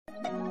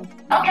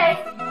Okay.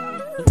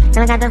 And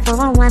I got the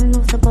 401,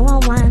 the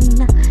 401,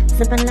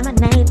 sipping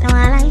lemonade, though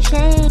I like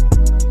shade.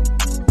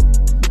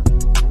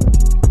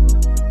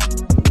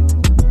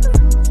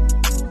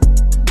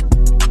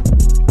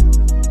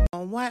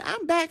 What?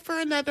 I'm back for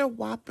another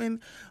whopping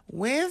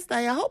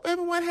Wednesday. I hope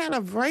everyone had a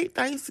great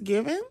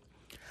Thanksgiving.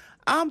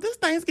 This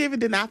Thanksgiving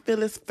did not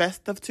feel as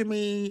festive to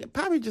me.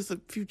 Probably just a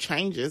few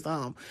changes.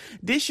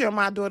 This year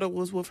my daughter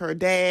was with her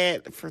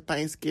dad for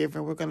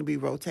Thanksgiving. We're going to be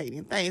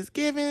rotating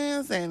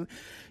Thanksgivings, and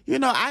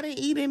I didn't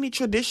eat any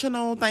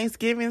traditional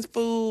Thanksgiving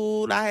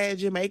food. I had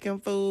Jamaican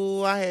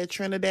food. I had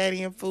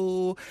Trinidadian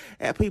food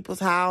at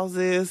people's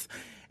houses.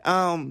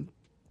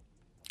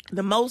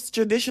 The most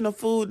traditional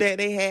food that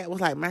they had was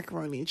like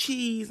macaroni and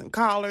cheese and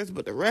collards,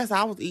 but the rest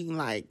I was eating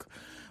like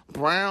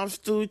brown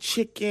stew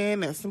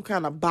chicken and some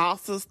kind of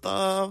balsa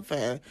stuff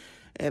and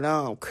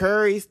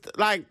curry.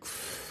 Like,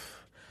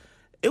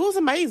 it was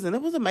amazing.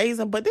 It was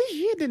amazing. But this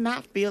year did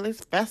not feel as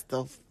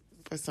festive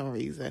for some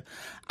reason.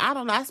 I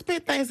don't know. I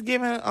spent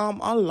Thanksgiving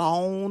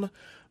alone,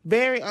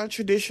 very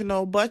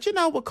untraditional. But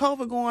with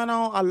COVID going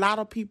on, a lot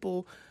of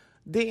people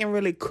didn't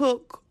really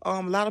cook.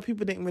 A lot of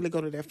people didn't really go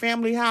to their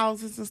family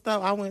houses and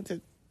stuff. I went to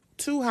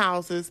 2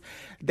 houses,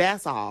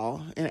 that's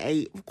all, and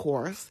ate, of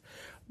course.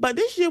 But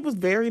this year was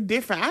very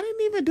different. I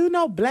didn't even do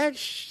no Black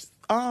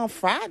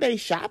Friday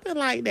shopping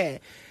like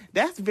that.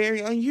 That's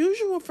very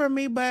unusual for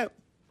me, but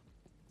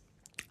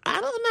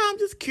I don't know. I'm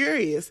just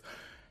curious.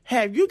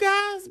 Have you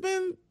guys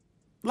been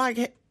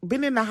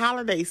in the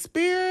holiday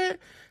spirit?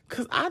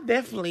 Because I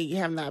definitely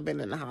have not been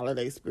in the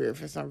holiday spirit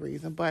for some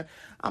reason. But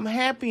I'm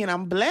happy and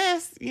I'm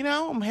blessed.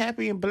 I'm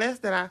happy and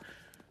blessed that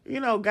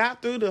I,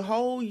 got through the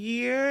whole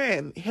year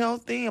and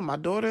healthy, and my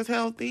daughter's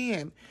healthy.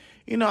 And,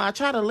 I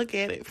try to look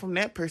at it from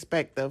that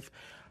perspective.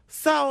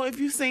 So if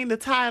you've seen the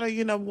title,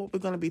 you know what we're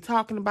going to be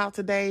talking about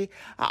today.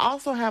 I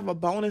also have a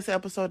bonus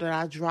episode that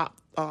I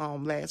dropped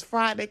last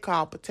Friday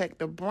called Protect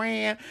the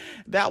Brand.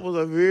 That was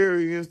a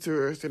very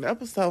interesting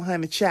episode,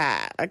 honey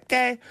child.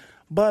 Okay?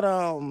 But,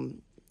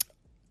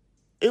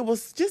 it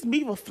was just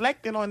me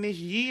reflecting on this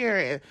year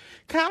and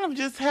kind of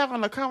just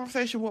having a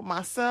conversation with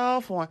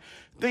myself on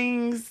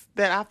things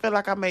that I feel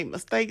like I made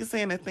mistakes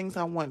in and things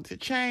I wanted to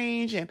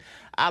change. And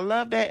I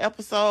love that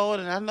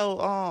episode. And I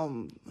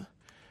know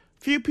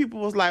few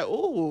people was like,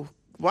 "Oh,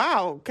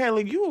 wow,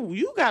 Kayla,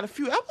 you got a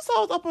few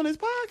episodes up on this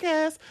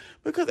podcast,"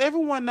 because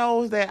everyone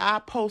knows that I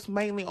post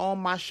mainly on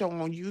my show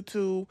on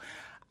YouTube.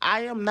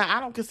 I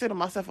don't consider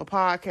myself a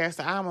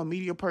podcaster. I'm a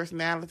media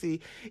personality,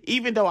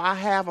 even though I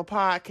have a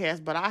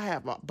podcast, but I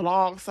have a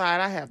blog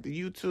site. I have the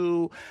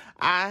YouTube.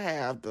 I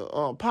have the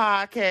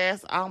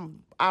podcast.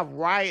 I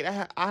write.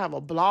 I have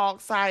a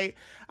blog site.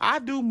 I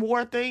do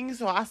more things,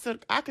 so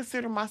I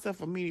consider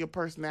myself a media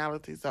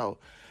personality. So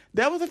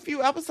there was a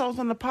few episodes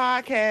on the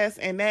podcast,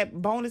 and that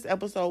bonus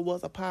episode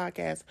was a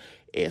podcast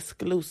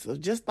exclusive.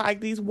 Just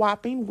like these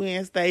whopping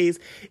Wednesdays,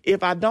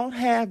 if I don't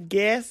have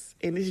guests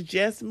and it's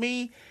just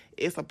me,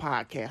 it's a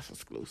podcast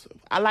exclusive.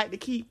 I like to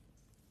keep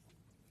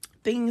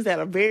things that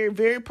are very,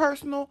 very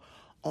personal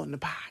on the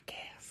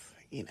podcast,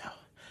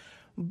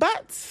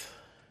 But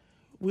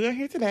we are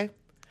here today.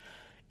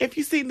 If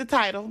you've seen the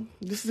title,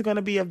 this is going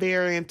to be a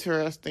very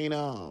interesting,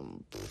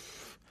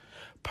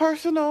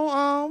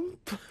 personal,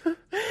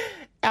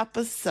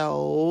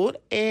 episode.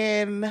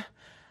 And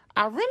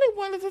I really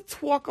wanted to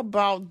talk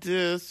about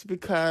this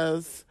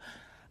because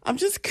I'm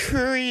just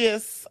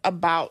curious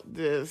about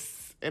this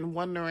and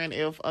wondering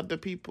if other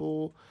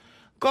people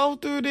go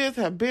through this,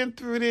 have been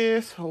through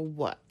this, or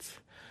what.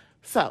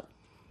 So,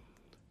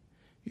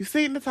 you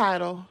seen the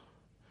title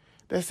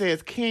that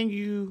says, "Can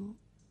you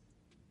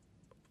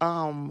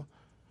grow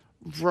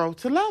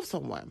to love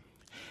someone?"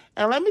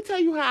 And let me tell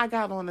you how I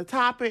got on the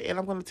topic, and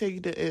I'm going to tell you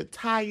the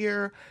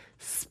entire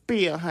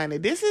spiel, honey.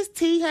 This is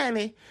tea,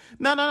 honey.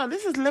 No.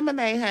 This is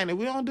lemonade, honey.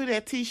 We don't do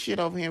that tea shit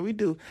over here. We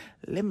do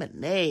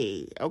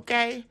lemonade,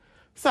 okay?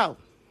 So,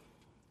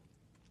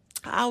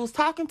 I was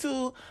talking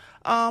to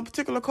a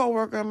particular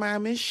coworker of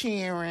mine, Miss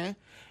Sharon,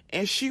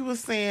 and she was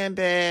saying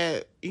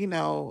that,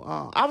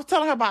 I was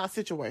telling her about a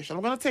situation.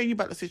 I'm going to tell you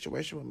about the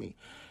situation with me.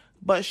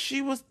 But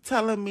she was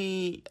telling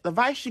me, the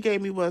advice she gave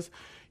me was,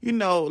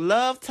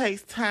 love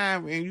takes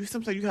time, and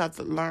sometimes you have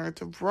to learn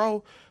to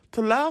grow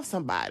to love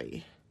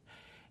somebody.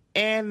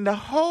 And the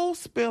whole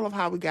spiel of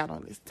how we got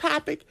on this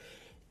topic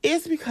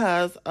is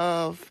because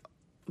of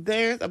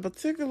there's a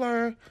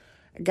particular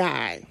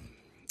guy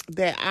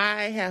that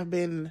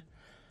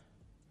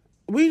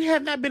we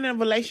have not been in a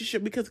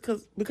relationship because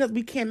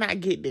we cannot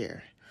get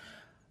there.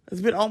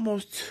 It's been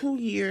almost 2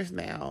 years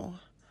now.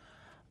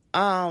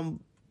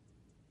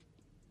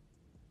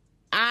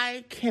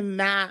 I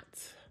cannot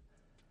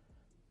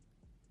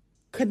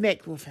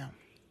connect with him,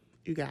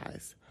 you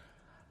guys.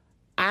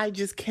 I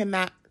just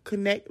cannot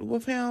connect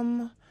with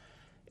him.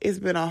 It's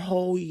been a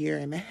whole year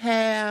and a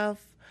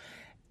half,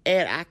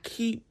 and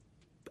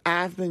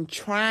I've been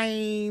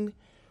trying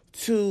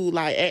to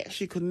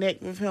actually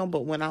connect with him,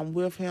 but when I'm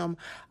with him,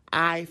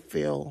 I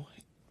feel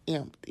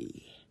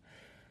empty.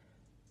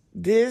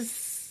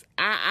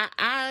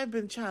 I've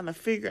been trying to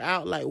figure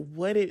out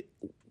what it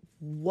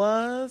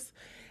was.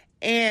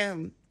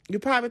 And you're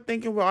probably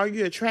thinking, well, are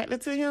you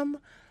attracted to him?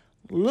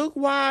 Look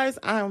wise,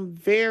 I'm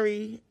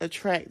very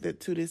attracted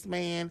to this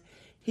man.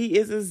 He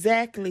is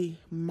exactly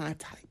my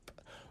type.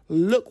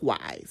 Look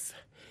wise.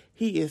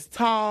 He is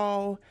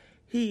tall.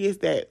 He is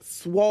that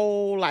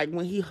swole, like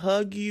when he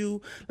hug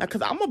you, like,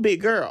 cause I'm a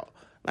big girl.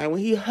 Like when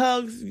he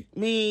hugs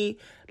me,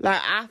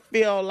 like I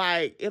feel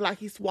like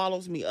he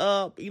swallows me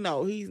up. You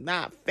know, he's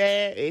not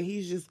fat and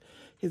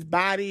his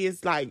body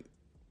is like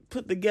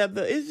put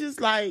together. It's just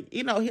like,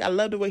 you know, I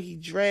love the way he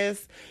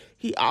dressed.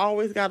 He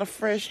always got a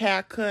fresh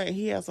haircut and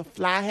he has a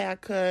fly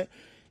haircut.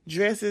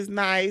 Dresses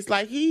nice.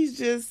 Like he's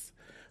just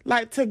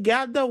like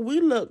together.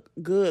 We look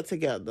good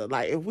together.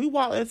 Like if we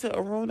walk into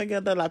a room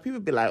together, like people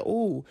be like,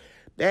 ooh,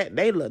 that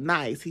they look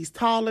nice. He's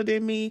taller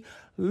than me.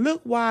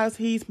 Look wise,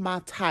 he's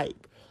my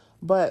type.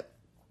 But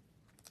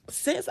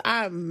since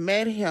I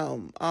met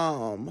him,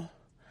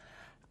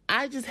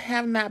 I just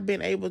have not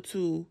been able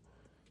to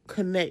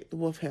connect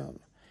with him.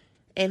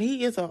 And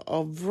he is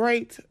a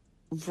great,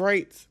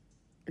 great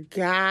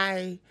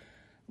guy.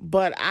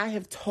 But I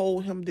have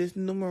told him this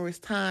numerous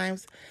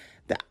times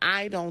that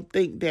I don't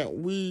think that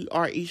we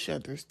are each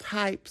other's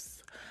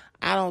types.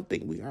 I don't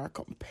think we are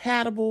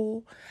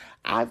compatible.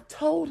 I've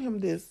told him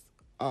this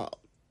a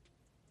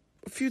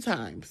few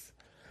times.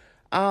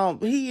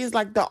 He is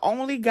like the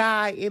only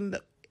guy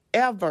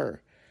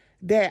ever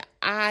that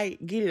I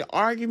get in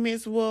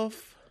arguments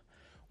with,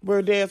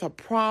 where there's a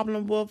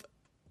problem with.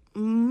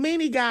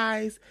 Many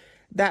guys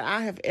that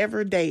I have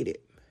ever dated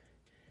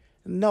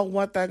know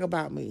one thing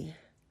about me.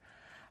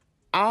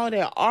 All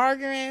that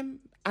arguing,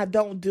 I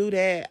don't do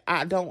that.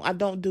 I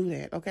don't do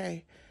that,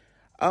 okay?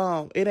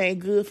 It ain't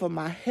good for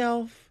my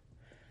health.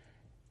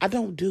 I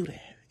don't do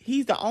that.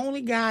 He's the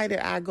only guy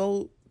that I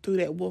go through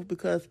that with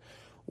because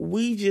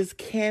we just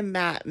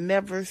cannot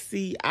never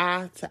see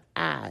eye to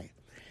eye.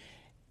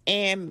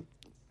 And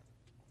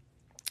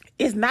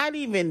it's not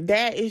even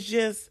that. It's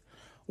just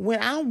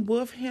when I'm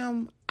with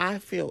him, I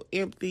feel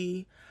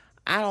empty.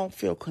 I don't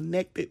feel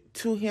connected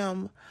to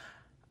him.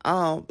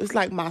 It's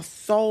like my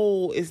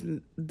soul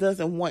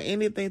doesn't want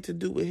anything to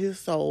do with his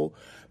soul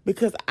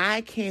because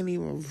I can't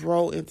even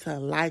grow into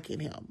liking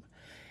him.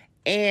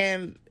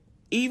 And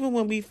even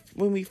when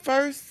we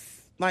first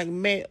like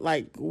met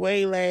like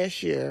way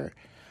last year,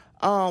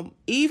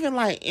 even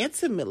like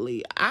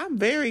intimately, I'm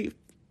very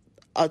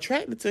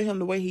attracted to him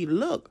the way he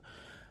looked,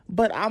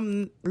 but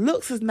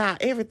looks is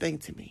not everything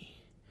to me.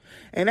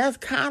 And that's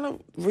kind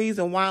of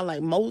reason why,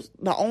 like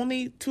the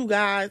only two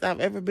guys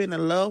I've ever been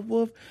in love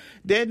with,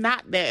 they're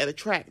not that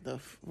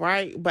attractive,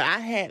 right? But I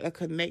had a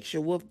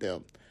connection with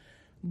them.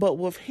 But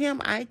with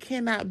him, I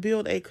cannot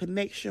build a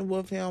connection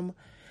with him,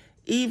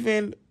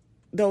 even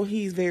though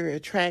he's very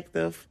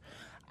attractive.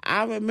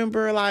 I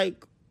remember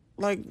like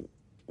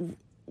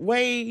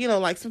way,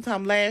 like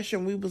sometime last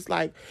year we was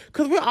like,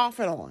 cause we're off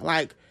and on,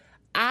 like,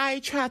 I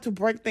try to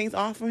break things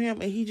off of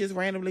him and he just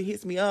randomly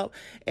hits me up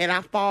and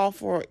I fall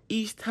for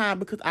each time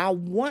because I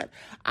want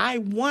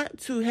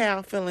to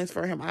have feelings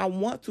for him. I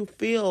want to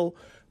feel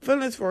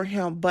feelings for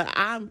him, but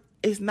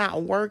it's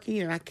not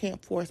working and I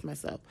can't force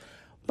myself.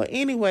 But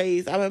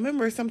anyways, I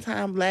remember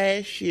sometime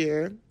last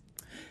year,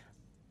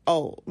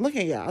 look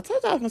at y'all. I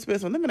told y'all I was going to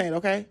spit some lemonade,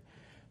 okay?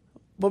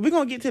 But we're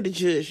going to get to the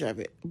judge of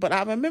it. But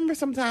I remember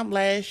sometime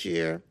last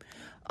year,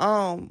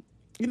 even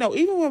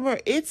when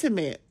we're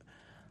intimate,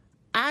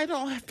 I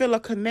don't feel a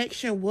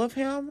connection with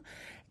him,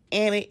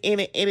 and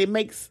it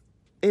makes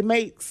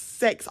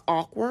sex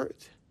awkward.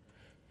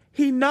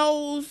 He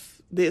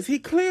knows this. He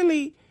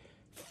clearly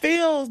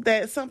feels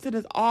that something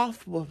is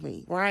off with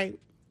me, right?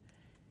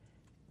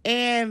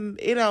 And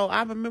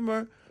I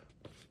remember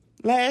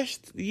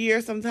last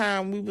year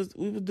sometime we was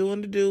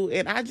doing the do,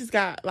 and I had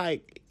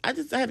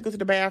to go to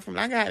the bathroom.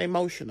 I got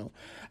emotional.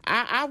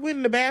 I went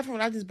in the bathroom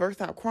and I just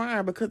burst out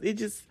crying because it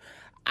just.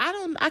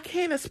 I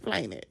can't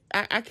explain it.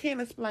 I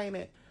can't explain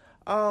it.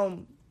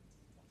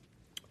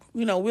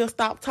 We'll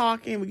stop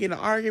talking. We get in an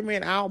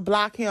argument. I'll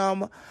block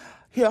him.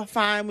 He'll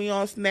find me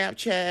on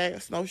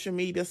Snapchat, social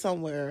media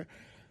somewhere,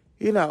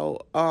 and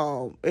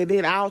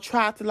then I'll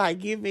try to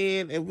give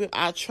in and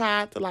I'll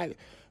try to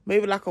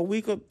maybe a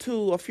week or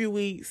two, a few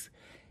weeks.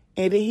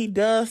 And then he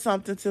does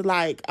something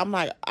to I'm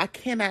like, I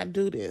cannot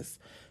do this.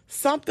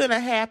 Something will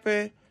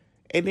happen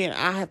and then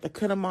I have to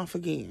cut him off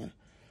again.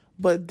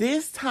 But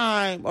this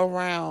time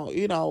around,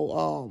 he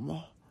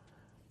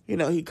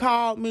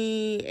called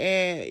me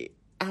and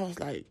I was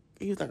like,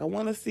 he was like, I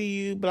want to see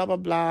you, blah, blah,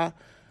 blah.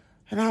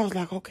 And I was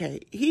like, okay,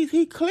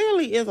 he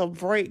clearly is a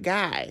great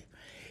guy.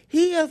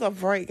 He is a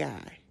great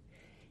guy.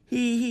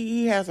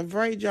 He has a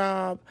great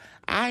job.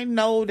 I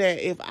know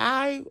that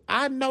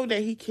I know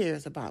that he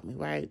cares about me,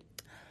 right?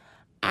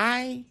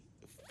 I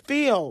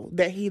feel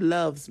that he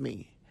loves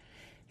me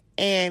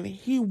and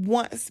he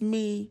wants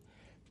me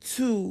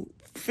to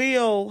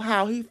feel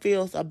how he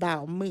feels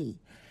about me,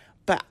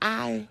 but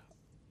I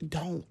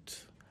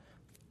don't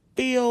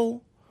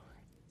feel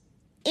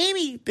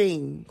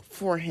anything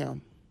for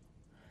him.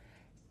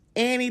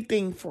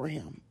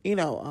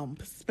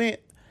 Spent,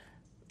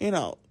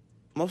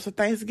 most of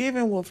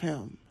Thanksgiving with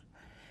him.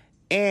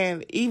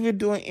 And even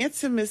during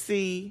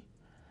intimacy,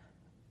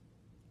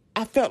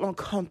 I felt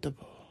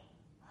uncomfortable.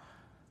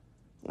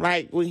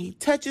 Like when he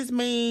touches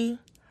me,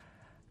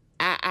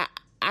 I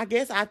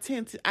guess I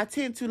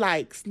tend to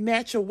like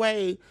snatch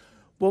away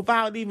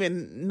without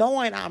even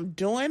knowing I'm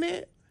doing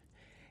it.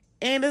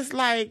 And it's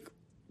like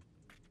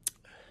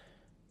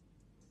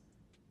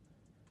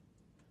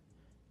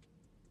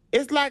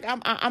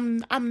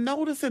I'm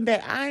noticing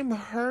that I'm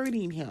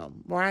hurting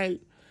him,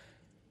 right?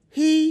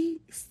 He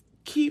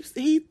thinks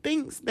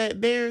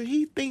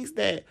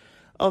that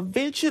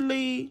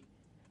eventually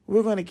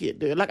we're gonna get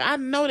there. Like I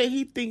know that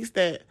he thinks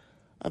that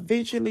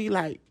eventually,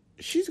 like,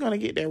 she's gonna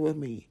get there with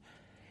me.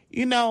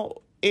 You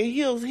know, and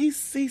he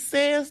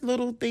says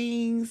little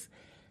things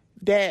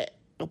that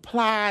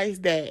applies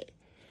that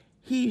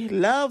he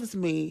loves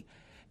me,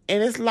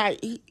 and it's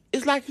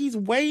like he's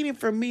waiting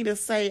for me to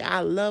say I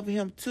love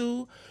him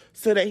too,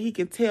 so that he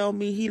can tell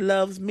me he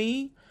loves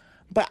me.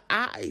 But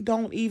I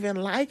don't even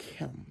like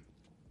him.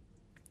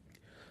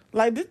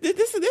 Like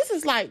this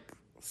is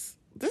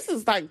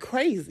like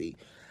crazy.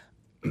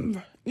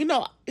 You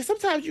know,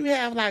 sometimes you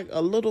have like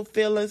a little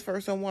feelings for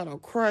someone or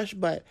crush,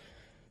 but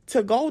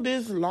to go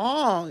this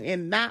long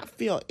and not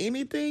feel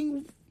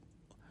anything,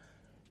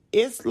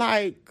 it's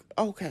like,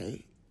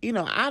 okay, you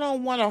know, I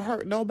don't want to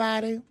hurt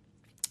nobody.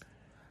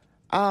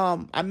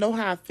 I know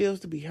how it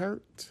feels to be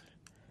hurt.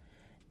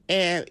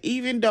 And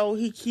even though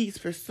he keeps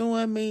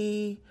pursuing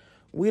me,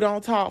 we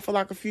don't talk for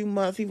like a few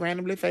months. He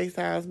randomly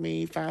FaceTimes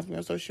me, finds me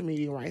on social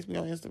media, writes me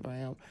on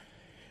Instagram.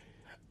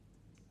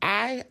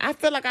 I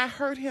feel like I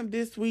hurt him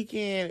this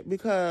weekend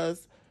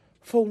because,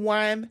 for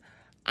one,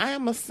 I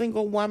am a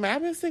single woman.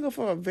 I've been single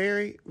for a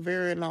very,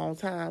 very long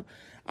time.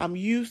 I'm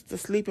used to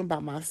sleeping by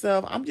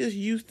myself. I'm just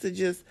used to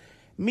just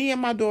me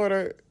and my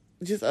daughter,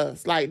 just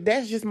us. Like,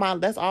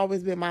 that's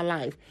always been my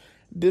life.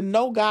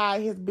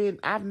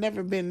 I've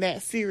never been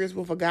that serious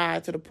with a guy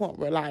to the point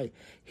where, like,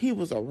 he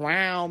was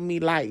around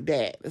me like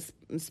that.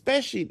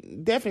 Especially,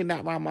 definitely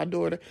not around my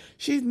daughter.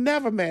 She's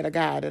never met a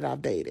guy that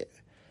I've dated.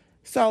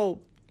 So,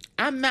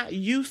 I'm not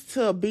used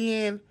to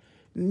being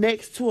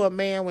next to a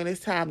man when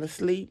it's time to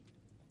sleep.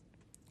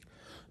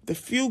 The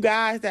few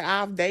guys that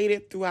I've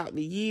dated throughout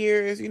the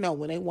years, you know,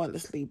 when they want to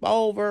sleep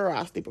over, or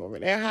I sleep over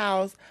at their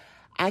house,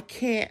 I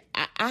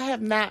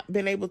have not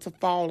been able to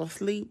fall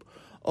asleep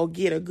or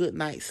get a good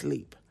night's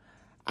sleep.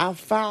 I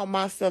found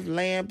myself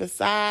laying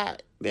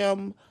beside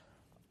them,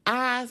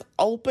 eyes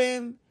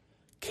open,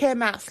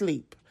 cannot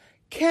sleep,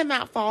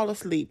 cannot fall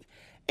asleep.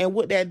 And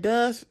what that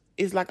does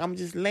is, like, I'm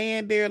just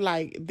laying there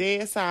like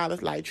dead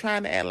silence, like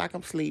trying to act like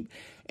I'm asleep,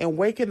 and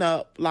waking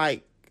up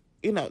like,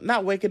 you know,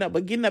 not waking up,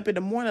 but getting up in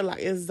the morning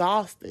like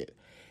exhausted.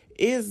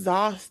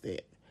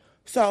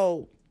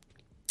 So,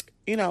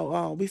 you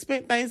know, we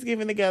spent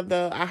Thanksgiving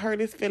together. I hurt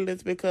his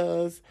feelings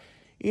because,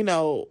 you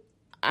know,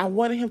 I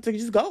wanted him to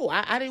just go.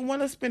 I didn't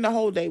want to spend the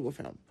whole day with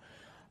him.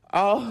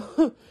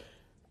 I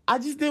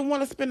just didn't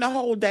want to spend the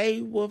whole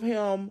day with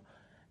him.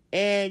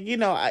 And, you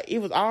know, it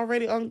was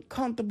already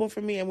uncomfortable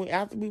for me. And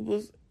after we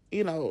was,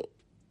 you know,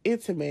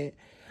 intimate,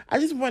 I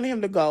just wanted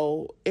him to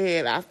go.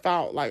 And I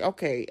felt like,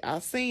 okay, I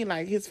seen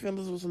like his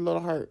feelings was a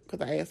little hurt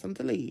because I asked him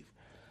to leave.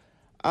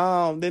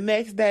 The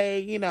next day,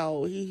 you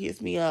know, he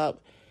hits me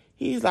up.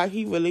 He's like,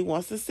 he really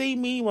wants to see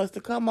me. He wants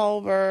to come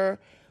over.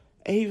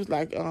 And he was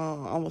like,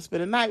 I'm going to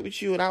spend the night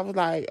with you. And I was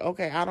like,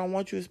 okay, I don't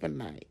want you to spend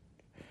the night.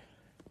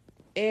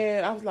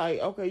 And I was like,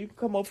 okay, you can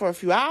come over for a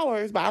few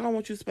hours, but I don't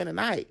want you to spend the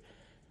night.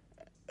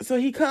 So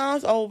he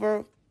comes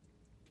over.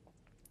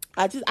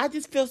 I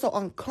just feel so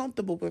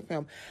uncomfortable with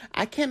him.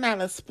 I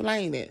cannot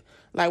explain it.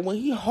 Like, when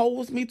he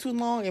holds me too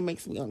long, it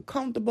makes me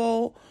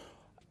uncomfortable.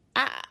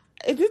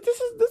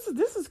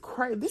 This is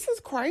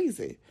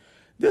crazy.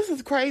 This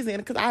is crazy,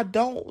 and because I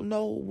don't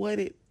know what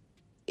it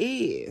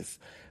is.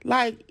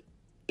 Like,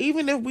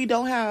 even if we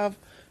don't have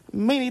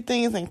many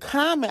things in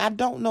common, I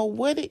don't know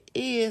what it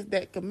is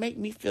that could make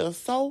me feel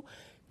so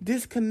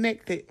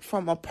disconnected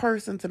from a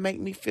person to make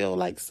me feel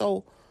like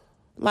so,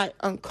 like,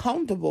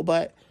 uncomfortable.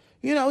 But,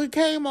 you know, he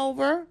came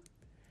over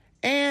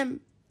and,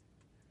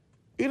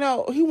 you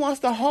know, he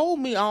wants to hold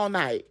me all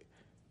night.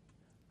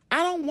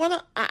 I don't want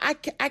to, I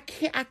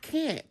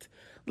can't.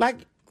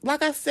 Like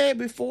I said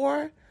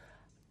before,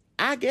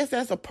 I guess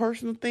that's a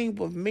personal thing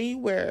with me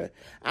where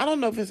I don't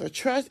know if it's a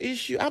trust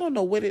issue. I don't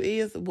know what it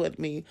is with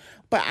me,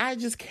 but I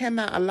just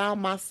cannot allow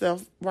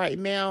myself right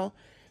now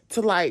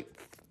to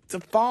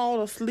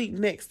fall asleep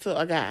next to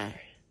a guy.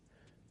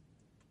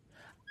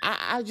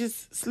 I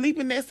just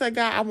sleeping next to a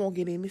guy, I won't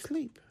get any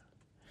sleep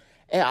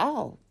at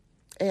all.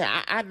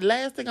 And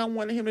last thing I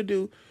wanted him to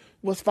do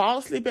was fall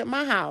asleep at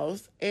my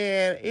house.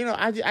 And, you know,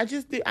 I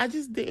just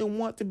didn't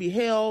want to be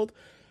held.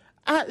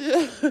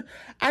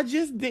 I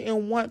just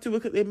didn't want to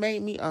because it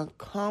made me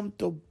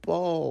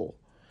uncomfortable.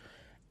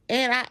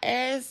 And I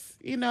asked,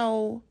 you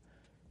know,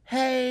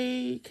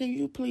 hey, can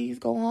you please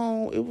go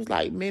home? It was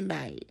like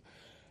midnight.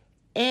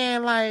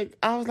 And like,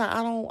 I was like,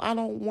 I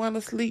don't want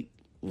to sleep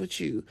with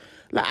you.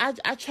 Like,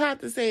 I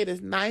tried to say it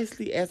as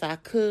nicely as I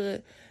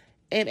could.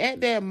 And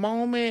at that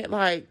moment,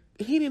 like,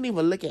 he didn't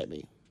even look at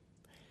me.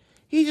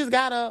 He just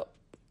got up,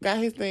 got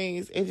his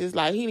things, and just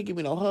like, he didn't give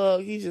me no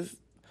hug.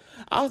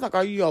 I was like,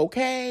 are you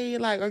okay?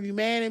 Like, are you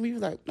mad at me? He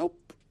was like,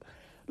 nope.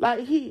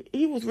 Like, he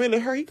was really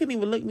hurt. He couldn't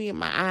even look me in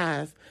my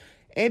eyes.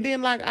 And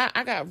then, like,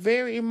 I got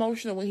very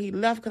emotional when he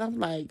left, because I'm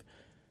like,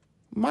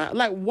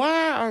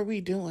 why are we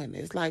doing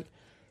this? Like,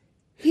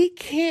 he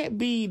can't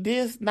be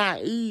this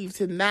naive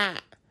to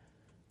not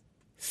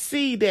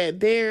see that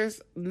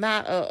there's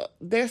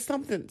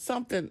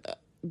something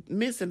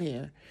missing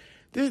here.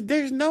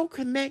 There's no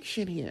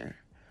connection here.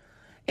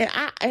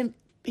 And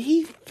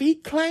he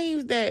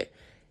claims that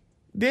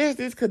there's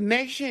this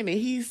connection, and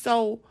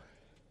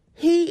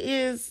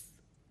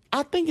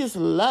I think it's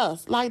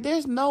lust. Like,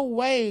 there's no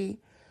way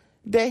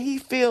that he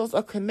feels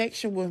a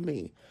connection with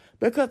me,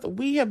 because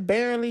we have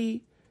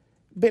barely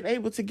been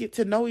able to get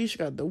to know each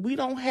other. We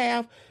don't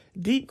have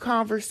deep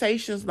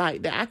conversations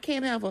like that. I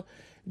can't have a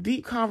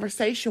deep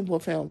conversation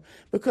with him,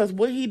 because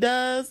what he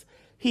does,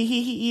 he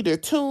either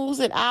tunes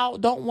it out,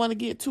 don't want to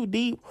get too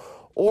deep,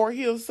 or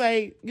he'll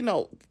say,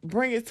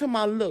 bring it to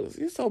my looks.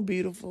 You're so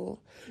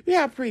beautiful. You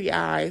have pretty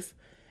eyes.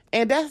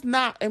 And that's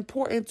not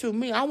important to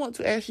me. I want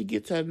to actually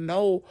get to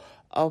know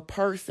a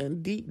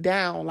person deep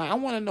down. Like, I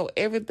want to know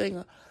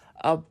everything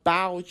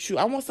about you.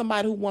 I want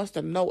somebody who wants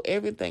to know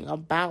everything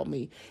about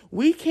me.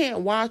 We can't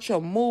watch a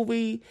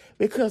movie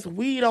because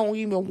we don't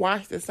even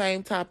watch the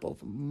same type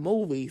of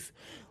movies.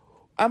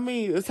 I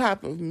mean, the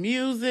type of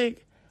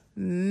music,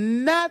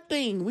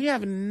 nothing. We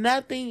have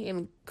nothing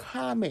in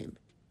common.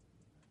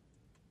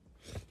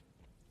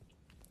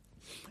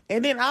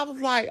 And then I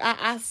was like,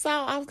 I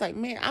was like,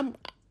 man,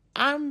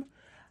 I'm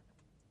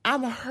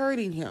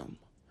hurting him.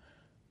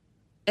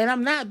 And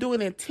I'm not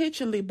doing it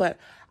intentionally, but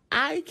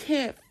I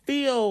can't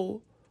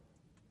feel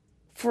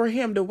for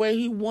him the way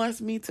he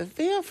wants me to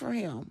feel for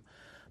him.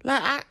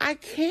 Like, I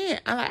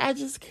can't. I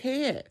just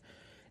can't.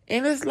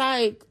 And it's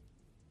like,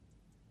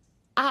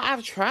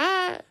 I've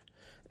tried.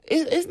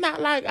 It's not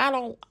like I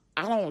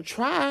don't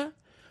try.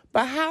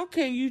 But how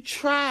can you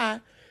try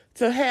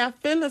to have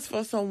feelings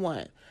for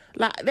someone?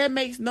 Like, that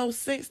makes no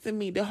sense to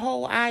me. The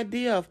whole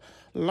idea of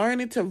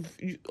learning to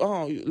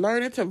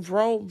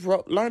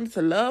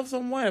love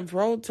someone and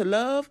grow to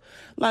love.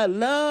 Like,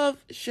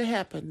 love should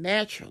happen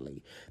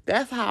naturally.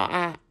 That's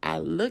how I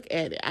look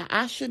at it.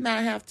 I should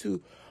not have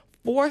to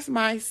force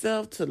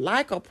myself to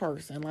like a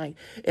person. Like,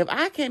 if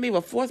I can't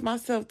even force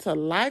myself to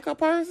like a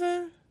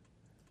person,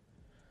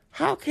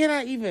 how can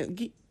I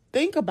even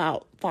think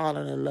about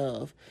falling in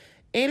love?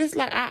 And it's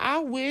like, I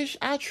wish,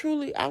 I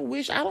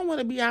don't want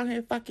to be out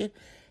here fucking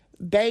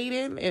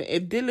dating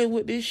and dealing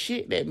with this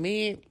shit that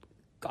men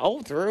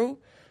go through.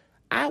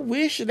 I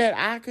wish that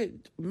I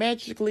could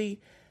magically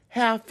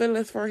have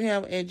feelings for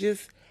him and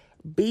just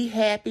be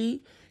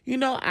happy.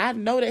 I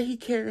know that he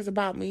cares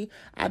about me.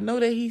 I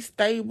know that he's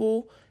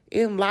stable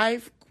in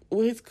life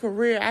with his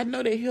career. I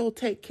know that he'll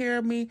take care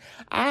of me.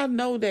 I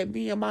know that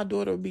me and my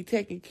daughter will be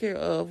taken care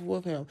of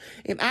with him.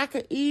 And I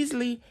could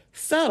easily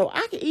settle.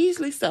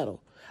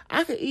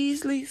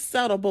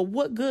 But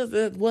what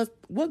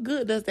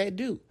good does that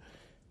do?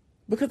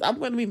 Because I'm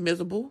going to be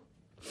miserable.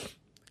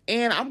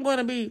 And I'm going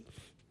to be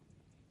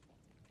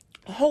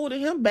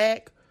holding him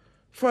back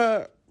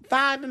for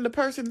finding the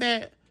person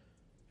that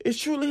is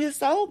truly his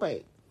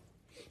soulmate.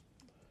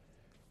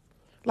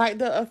 Like,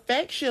 the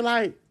affection,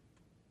 like,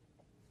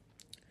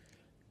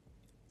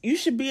 you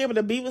should be able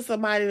to be with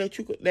somebody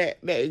that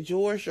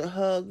enjoys your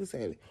hugs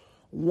and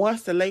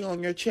wants to lay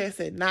on your chest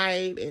at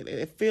night and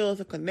it feels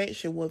a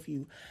connection with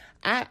you.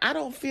 I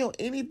don't feel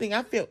anything.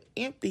 I feel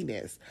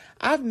emptiness.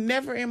 I've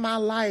never in my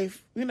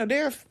life,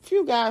 there are a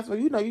few guys where,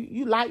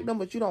 you like them,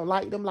 but you don't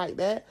like them like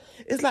that.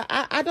 It's like,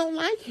 I don't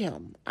like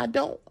him. I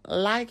don't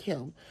like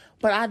him.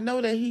 But I know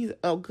that he's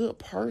a good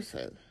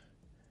person.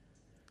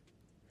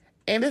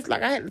 And it's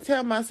like, I had to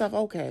tell myself,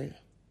 okay,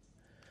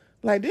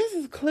 like, this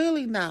is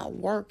clearly not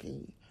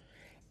working.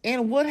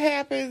 And what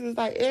happens is,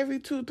 like,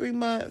 every 2-3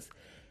 months,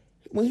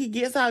 when he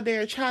gets out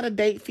there and try to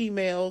date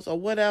females or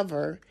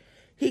whatever,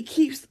 he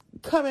keeps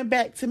coming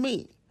back to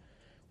me.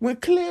 When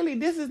clearly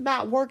this is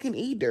not working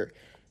either.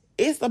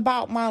 It's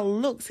about my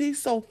looks.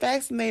 He's so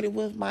fascinated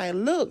with my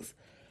looks.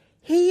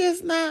 He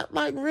is not,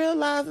 like,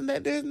 realizing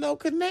that there's no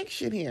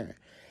connection here.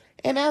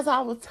 And as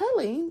I was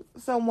telling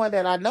someone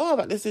that I know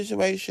about this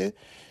situation,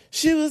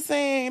 she was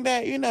saying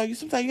that,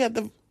 sometimes you have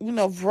to,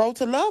 grow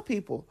to love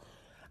people.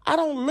 I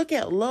don't look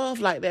at love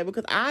like that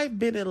because I've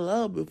been in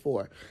love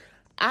before.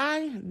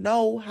 I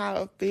know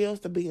how it feels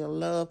to be in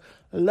love.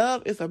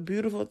 Love is a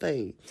beautiful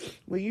thing.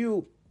 When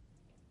you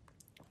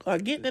are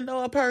getting to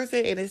know a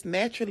person and it's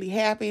naturally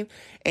happening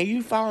and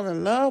you fall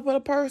in love with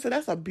a person,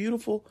 that's a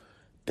beautiful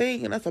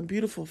thing and that's a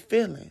beautiful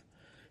feeling.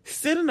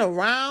 Sitting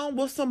around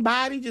with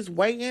somebody just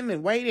waiting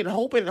and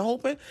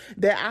hoping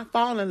that I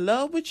fall in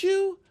love with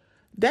you,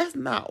 that's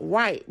not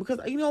right. Because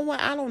you know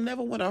what? I don't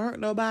never want to hurt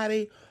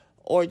nobody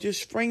or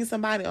just string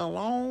somebody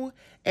along.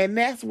 And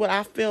that's what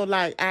I feel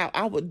like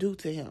I would do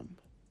to him.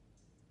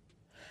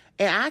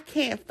 And I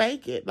can't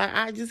fake it. Like,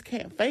 I just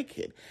can't fake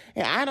it.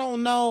 And I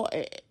don't know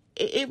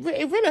it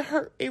really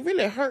hurt. It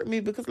really hurt me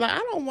because like I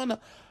don't want to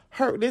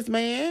hurt this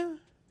man.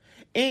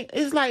 And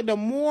it's like the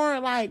more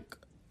like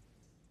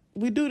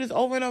we do this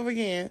over and over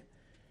again,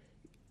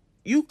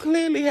 you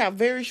clearly have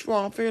very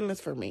strong feelings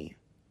for me.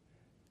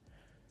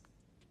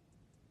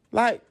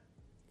 Like,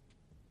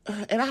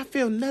 and I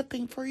feel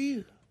nothing for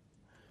you.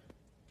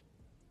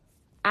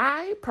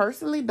 I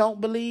personally don't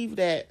believe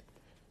that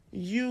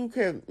you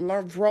can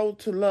learn to grow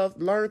to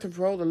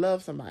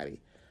love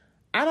somebody.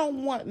 I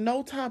don't want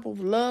no type of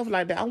love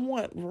like that. I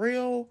want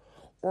real,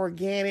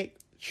 organic,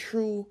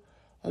 true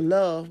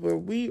love where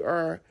we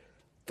are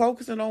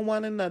focusing on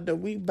one another.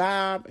 We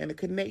vibe and a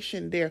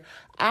connection there.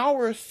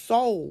 Our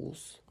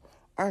souls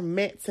are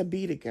meant to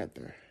be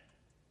together.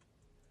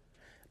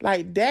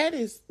 Like that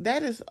is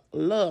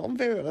love. I'm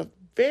a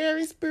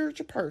very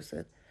spiritual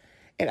person.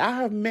 And I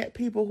have met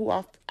people who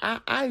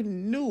I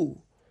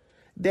knew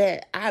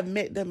that I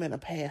met them in a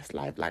past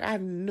life. Like I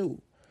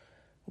knew.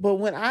 But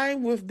when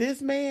I'm with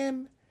this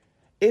man,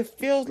 it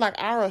feels like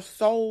our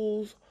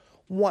souls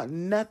want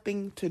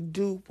nothing to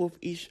do with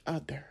each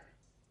other.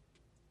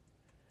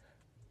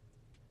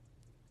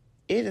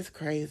 It is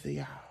crazy,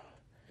 y'all.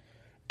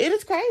 It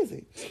is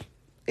crazy.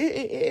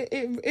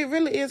 It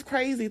really is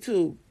crazy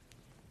too.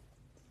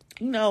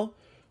 You know,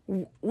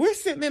 we're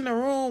sitting in the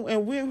room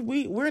and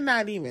we're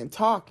not even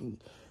talking.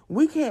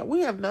 We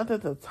have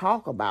nothing to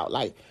talk about.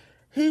 Like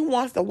he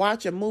wants to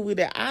watch a movie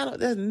that I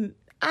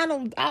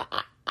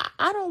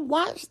don't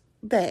watch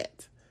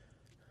that.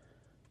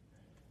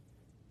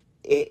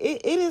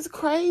 It is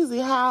crazy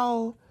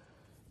how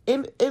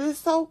it is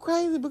so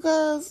crazy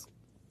because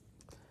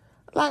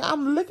like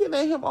I'm looking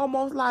at him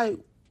almost like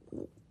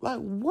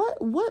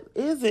what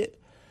is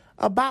it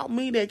about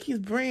me that keeps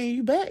bringing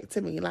you back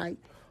to me? Like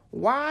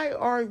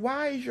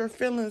why is your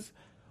feelings,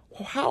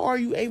 how are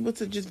you able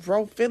to just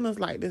grow feelings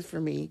like this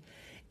for me?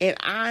 And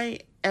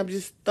I am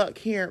just stuck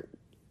here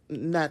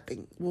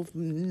nothing.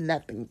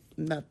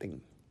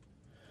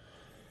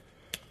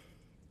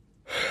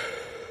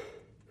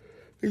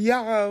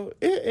 Y'all,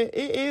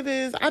 it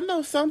is. I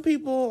know some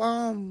people,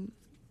 I'm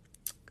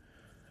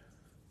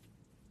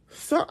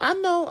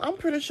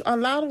pretty sure a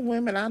lot of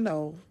women I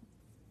know,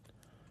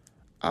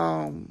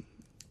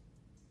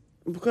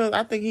 because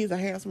I think he's a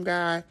handsome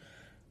guy,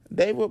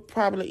 they would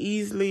probably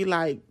easily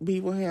like be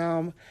with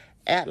him,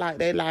 act like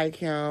they like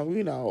him,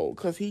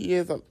 because he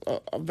is a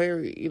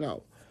very,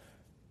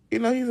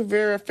 he's a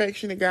very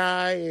affectionate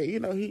guy.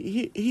 And,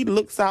 he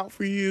looks out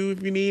for you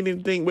if you need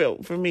anything.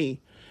 Well, for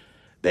me,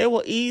 they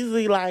will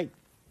easily like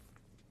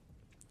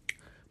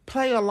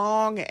play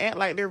along and act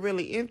like they're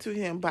really into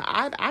him. But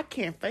I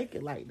can't fake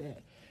it like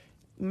that.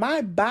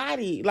 My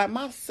body, like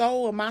my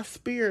soul and my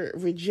spirit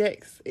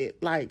rejects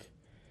it. Like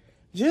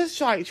just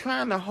like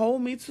trying to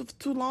hold me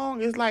too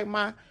long. It's like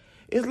my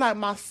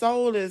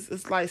soul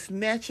is like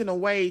snatching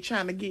away,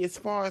 trying to get as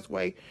far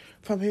away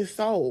from his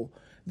soul.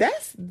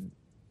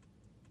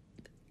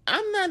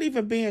 I'm not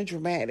even being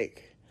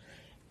dramatic.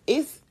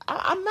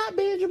 I'm not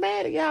being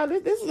dramatic, y'all.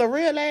 This is a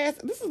real ass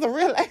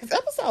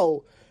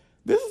episode.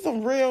 This is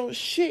some real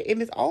shit,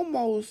 and it's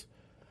almost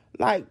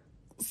like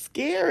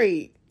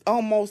scary,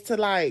 almost to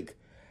like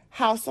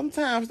how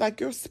sometimes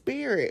like your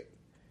spirit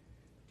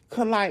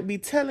can like be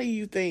telling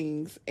you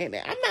things. And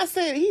I'm not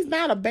saying he's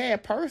not a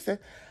bad person.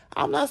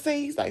 I'm not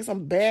saying he's like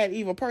some bad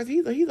evil person.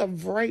 He's a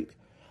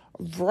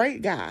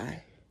great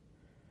guy.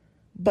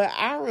 But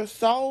our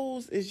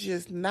souls is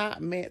just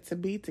not meant to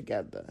be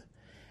together.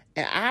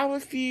 And I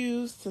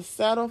refuse to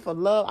settle for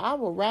love. I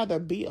would rather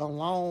be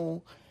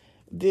alone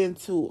than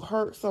to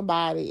hurt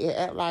somebody and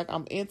act like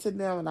I'm into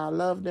them and I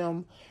love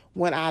them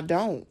when I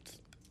don't.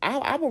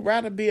 I would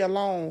rather be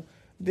alone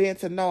than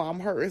to know I'm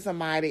hurting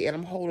somebody and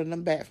I'm holding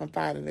them back from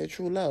finding their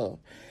true love.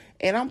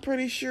 And I'm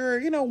pretty sure,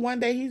 one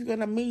day he's going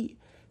to meet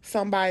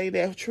somebody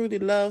that truly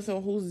loves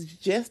him, who's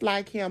just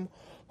like him,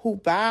 who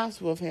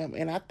vibes with him.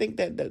 And I think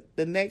that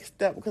the next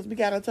step, because we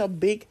got into a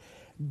big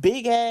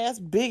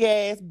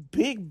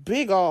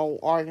old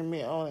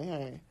argument on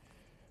him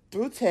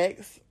through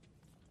text.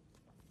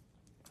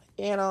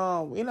 And,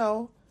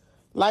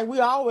 like we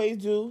always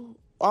do.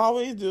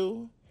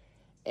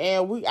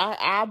 And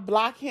I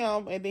block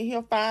him, and then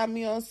he'll find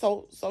me on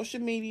social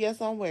media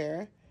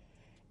somewhere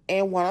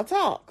and want to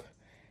talk.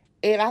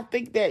 And I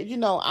think that,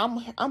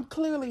 I'm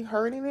clearly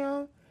hurting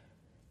him.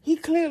 He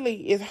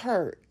clearly is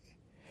hurt.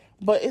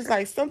 But it's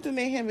like something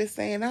in him is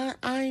saying,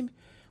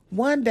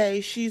 one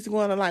day she's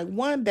going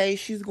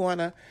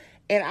to,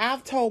 and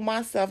I've told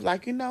myself,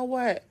 like, you know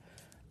what?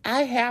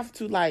 I have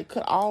to, like,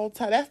 cut all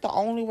ties. That's the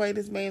only way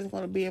this man is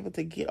going to be able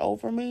to get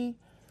over me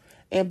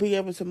and be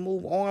able to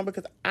move on,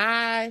 because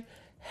I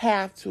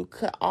have to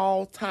cut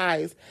all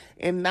ties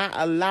and not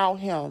allow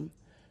him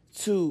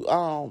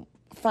to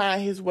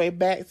find his way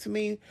back to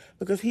me,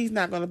 because he's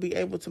not going to be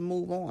able to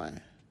move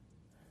on.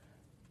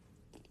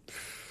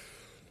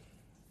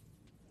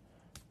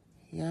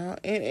 Yeah,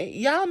 and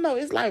y'all know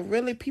it's like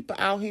really people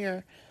out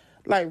here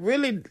like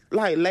really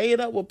like laid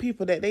up with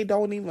people that they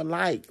don't even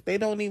like. They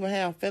don't even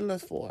have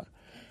feelings for.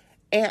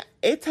 And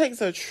it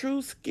takes a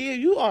true skill.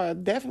 You are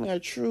definitely a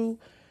true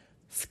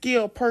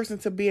skilled person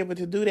to be able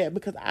to do that,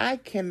 because I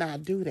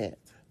cannot do that.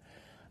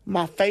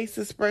 My face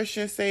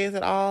expression says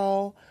it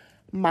all.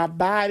 My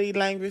body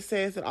language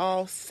says it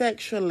all.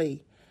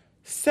 Sexually,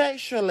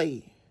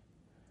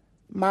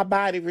 my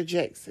body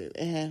rejects it,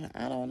 and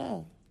I don't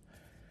know.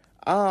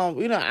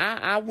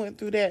 I went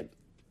through that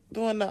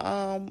during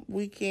the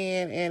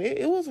weekend, and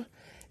it was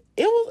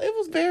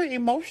very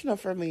emotional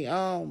for me.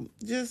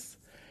 Just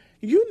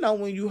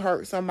when you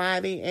hurt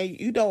somebody and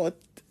you don't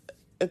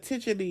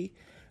intentionally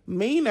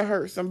mean to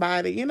hurt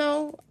somebody,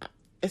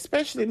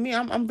 especially me.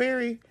 I'm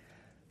very,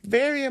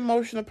 very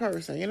emotional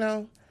person.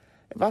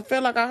 If I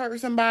feel like I hurt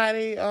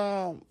somebody,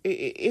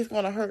 it's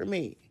gonna hurt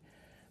me.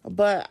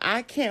 But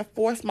I can't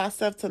force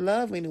myself to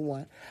love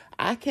anyone.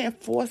 I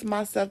can't force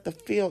myself to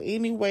feel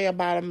any way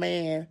about a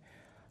man,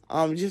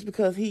 just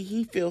because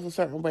he feels a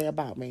certain way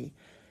about me.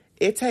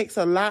 It takes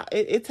a lot.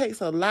 It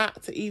takes a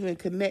lot to even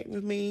connect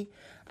with me.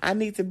 I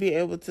need to be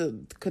able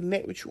to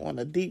connect with you on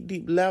a deep,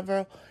 deep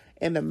level.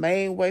 And the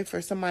main way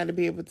for somebody to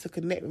be able to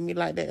connect with me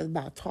like that is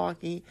by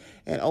talking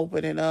and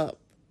opening up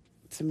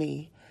to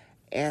me.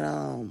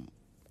 And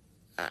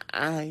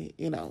I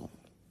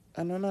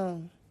don't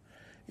know.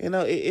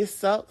 It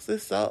sucks. It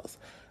sucks.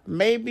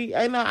 Maybe,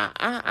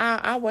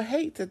 I would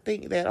hate to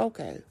think that,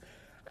 okay,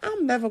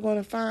 I'm never going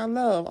to find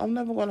love. I'm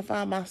never going to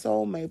find my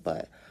soulmate,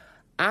 but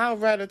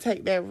I'd rather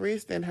take that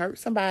risk than hurt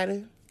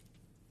somebody.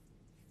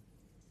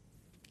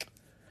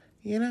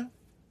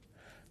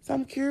 So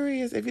I'm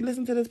curious, if you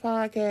listen to this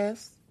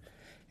podcast,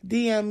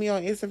 DM me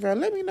on Instagram.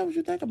 Let me know what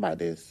you think about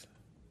this.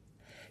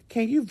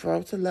 Can you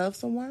grow to love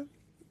someone?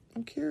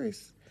 I'm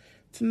curious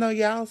to know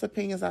y'all's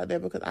opinions out there,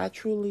 because I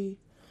truly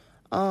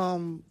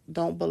don't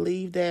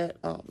believe that,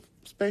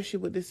 especially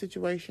with this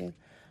situation.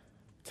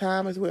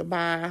 Time has went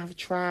by. I've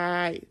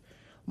tried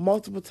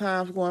multiple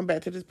times going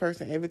back to this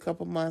person every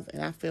couple months,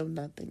 and I feel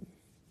nothing.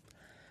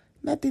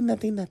 Nothing.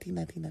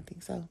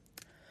 So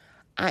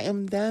I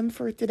am done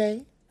for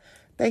today.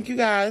 Thank you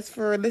guys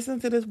for listening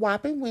to this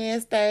Whopping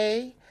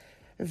Wednesday.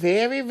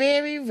 Very,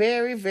 very,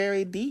 very,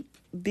 very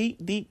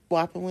deep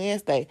Whopping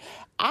Wednesday.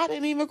 I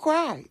didn't even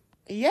cry.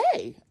 Yay.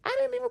 I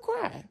didn't even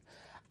cry.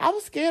 I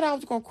was scared I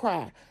was going to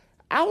cry.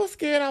 I was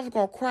scared I was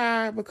going to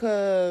cry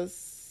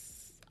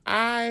because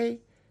the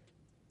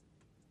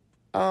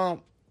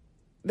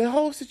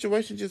whole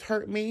situation just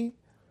hurt me,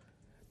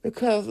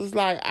 because it's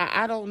like,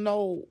 I don't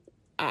know.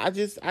 I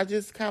just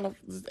kind of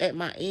at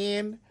my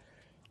end.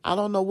 I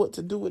don't know what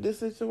to do with this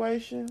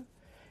situation.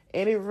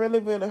 And it really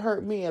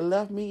hurt me and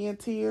left me in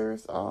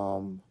tears.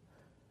 And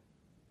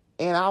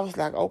I was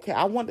like, okay,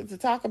 I wanted to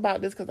talk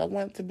about this because I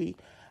wanted to be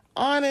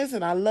honest.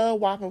 And I love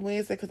Whopping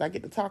Wednesday because I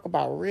get to talk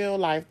about real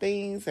life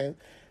things and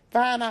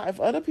find out if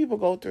other people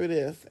go through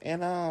this.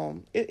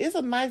 And it's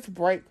a nice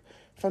break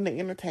from the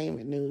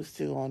entertainment news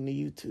too on the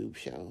YouTube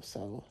show.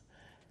 So,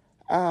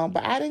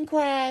 but I didn't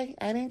cry.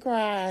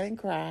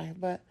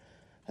 But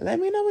let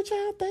me know what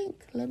y'all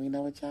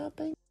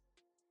think.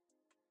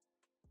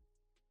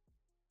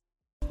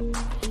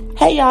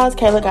 Hey y'all, it's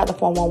Kayla Got the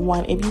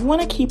 411. If you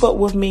want to keep up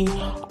with me,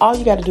 all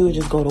you got to do is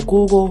just go to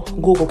Google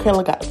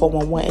Kayla Got the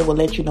 411. It will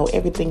let you know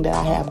everything that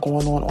I have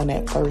going on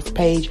that first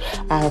page.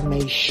 I have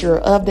made sure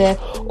of that.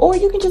 Or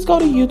you can just go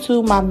to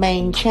YouTube, my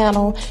main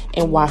channel,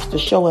 and watch the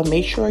show, and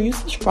make sure you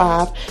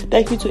subscribe.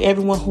 Thank you to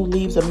everyone who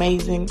leaves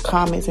amazing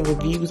comments and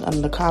reviews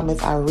under the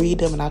comments. I read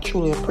them and I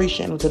truly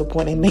appreciate them to the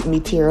point they make me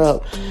tear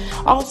up.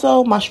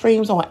 Also, my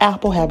streams on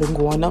Apple have been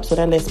going up, so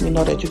that lets me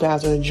know that you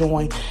guys are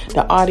enjoying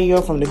the audio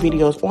from the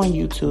videos on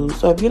YouTube.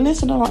 So if you're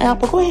listening on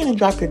Apple, go ahead and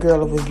drop your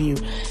girl a review.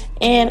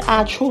 And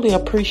I truly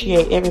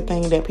appreciate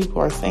everything that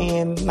people are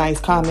saying, nice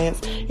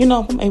comments. If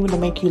I'm able to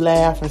make you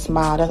laugh and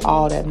smile, that's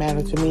all that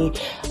matters to me.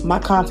 My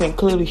content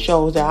clearly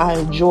shows that I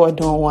enjoy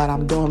doing what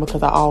I'm doing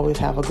because I always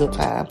have a good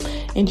time.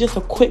 And just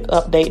a quick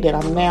update that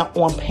I'm now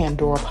on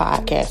Pandora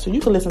Podcast. So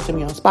you can listen to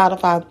me on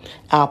Spotify,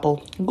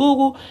 Apple,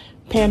 Google,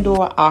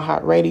 Pandora,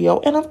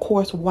 iHeartRadio, and of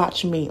course,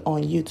 watch me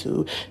on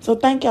YouTube. So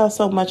thank y'all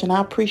so much, and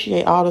I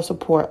appreciate all the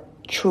support,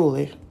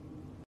 truly.